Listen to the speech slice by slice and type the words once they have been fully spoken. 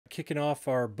Kicking off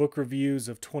our book reviews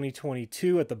of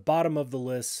 2022, at the bottom of the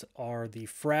list are the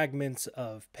Fragments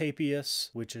of Papias,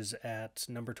 which is at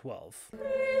number 12.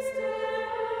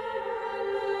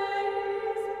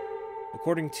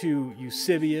 According to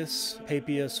Eusebius,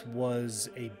 Papias was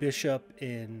a bishop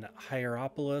in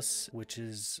Hierapolis, which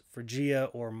is Phrygia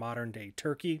or modern-day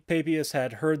Turkey. Papias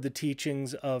had heard the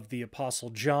teachings of the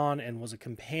Apostle John and was a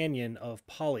companion of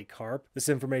Polycarp. This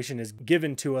information is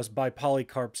given to us by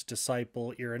Polycarp's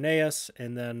disciple Irenaeus,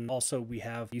 and then also we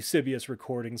have Eusebius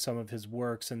recording some of his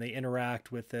works, and they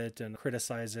interact with it and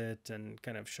criticize it and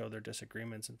kind of show their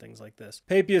disagreements and things like this.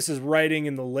 Papias is writing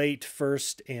in the late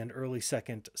 1st and early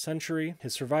 2nd century.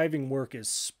 His surviving work is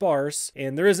sparse,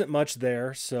 and there isn't much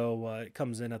there, so it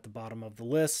comes in at the bottom of the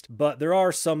list, but there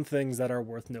are some things that are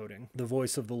worth noting. The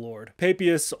voice of the Lord.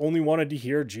 Papias only wanted to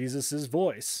hear Jesus'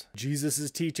 voice. Jesus'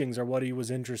 teachings are what he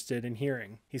was interested in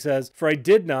hearing. He says, "For I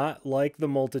did not, like the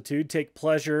multitude, take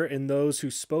pleasure in those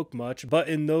who spoke much, but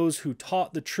in those who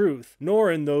taught the truth,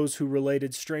 nor in those who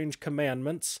related strange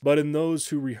commandments, but in those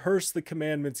who rehearsed the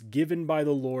commandments given by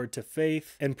the Lord to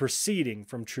faith and proceeding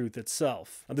from truth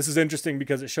itself." Now, this is interesting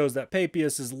because it shows that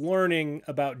Papias is learning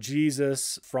about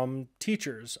Jesus from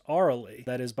teachers orally,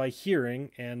 that is, by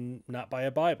hearing and not by a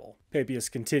Bible. Papias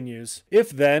continues, "If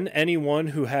then anyone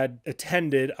who had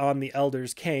attended on the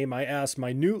elders came, I asked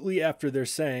minutely after their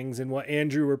sayings and what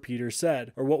Andrew or Peter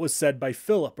said, or what was said by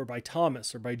Philip or by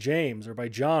Thomas or by James or by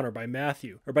John or by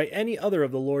Matthew or by any other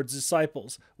of the Lord's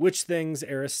disciples, which things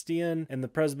Aristean and the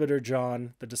presbyter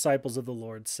John, the disciples of the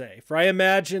Lord, say. For I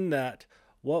imagine that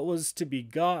what was to be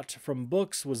got from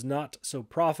books was not so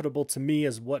profitable to me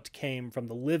as what came from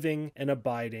the living and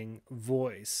abiding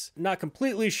voice." Not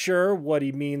completely sure what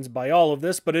he means by all of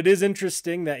this, but it is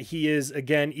interesting that he is,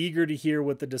 again, eager to hear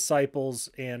what the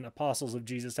disciples and apostles of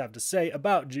Jesus have to say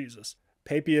about Jesus.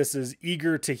 Papias is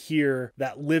eager to hear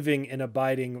that living and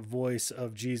abiding voice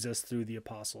of Jesus through the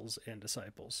apostles and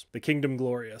disciples. The kingdom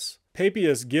glorious.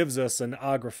 Papias gives us an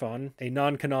agraphon, a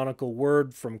non-canonical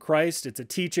word from Christ. It's a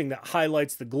teaching that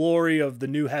highlights the glory of the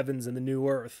new heavens and the new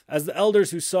earth. As the elders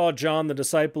who saw John, the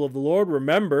disciple of the Lord,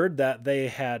 remembered that they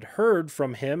had heard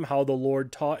from him how the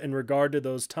Lord taught in regard to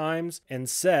those times, and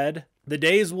said, "The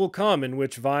days will come in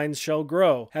which vines shall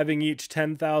grow, having each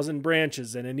 10,000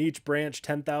 branches, and in each branch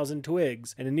 10,000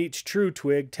 twigs, and in each true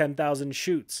twig 10,000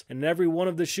 shoots, and in every one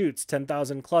of the shoots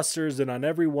 10,000 clusters, and on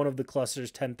every one of the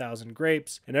clusters 10,000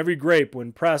 grapes. And every grape,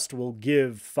 when pressed, will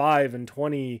give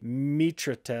 25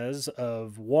 metrites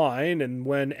of wine. And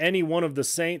when any one of the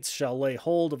saints shall lay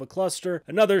hold of a cluster,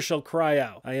 another shall cry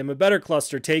out, I am a better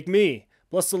cluster, take me.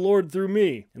 Bless the Lord through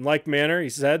me." In like manner, he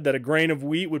said that a grain of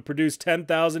wheat would produce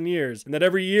 10,000 ears, and that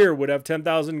every ear would have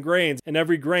 10,000 grains, and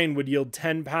every grain would yield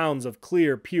 10 pounds of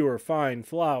clear, pure, fine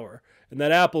flour, and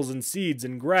that apples and seeds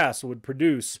and grass would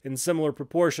produce in similar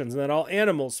proportions, and that all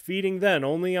animals feeding then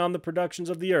only on the productions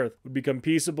of the earth would become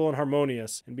peaceable and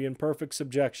harmonious, and be in perfect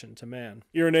subjection to man.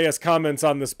 Irenaeus comments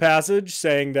on this passage,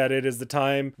 saying that it is the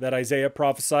time that Isaiah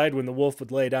prophesied when the wolf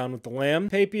would lay down with the lamb.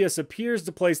 Papias appears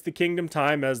to place the kingdom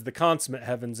time as the consummate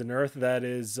heavens and earth, that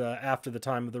is, after the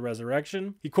time of the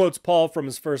resurrection. He quotes Paul from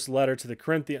his first letter to the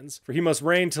Corinthians, "For he must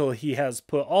reign till he has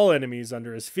put all enemies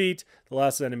under his feet. The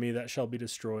last enemy that shall be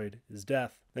destroyed is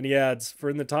death." Then he adds, "For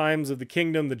in the times of the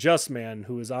kingdom the just man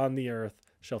who is on the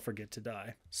earth shall forget to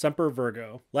die." Semper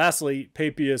Virgo. Lastly,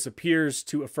 Papias appears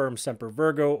to affirm Semper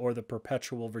Virgo, or the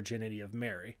perpetual virginity of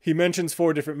Mary. He mentions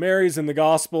 4 different Marys in the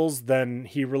Gospels. Then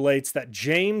he relates that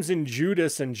James and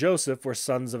Judas and Joseph were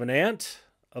sons of an aunt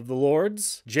of the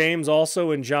Lord's. James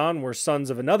also and John were sons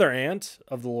of another aunt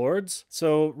of the Lord's.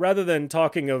 So rather than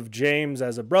talking of James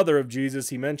as a brother of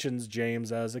Jesus, he mentions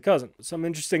James as a cousin. Some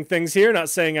interesting things here, not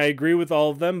saying I agree with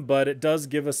all of them, but it does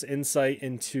give us insight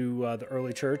into the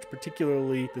early church,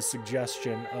 particularly the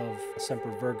suggestion of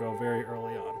Semper Virgo very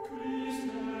early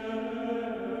on.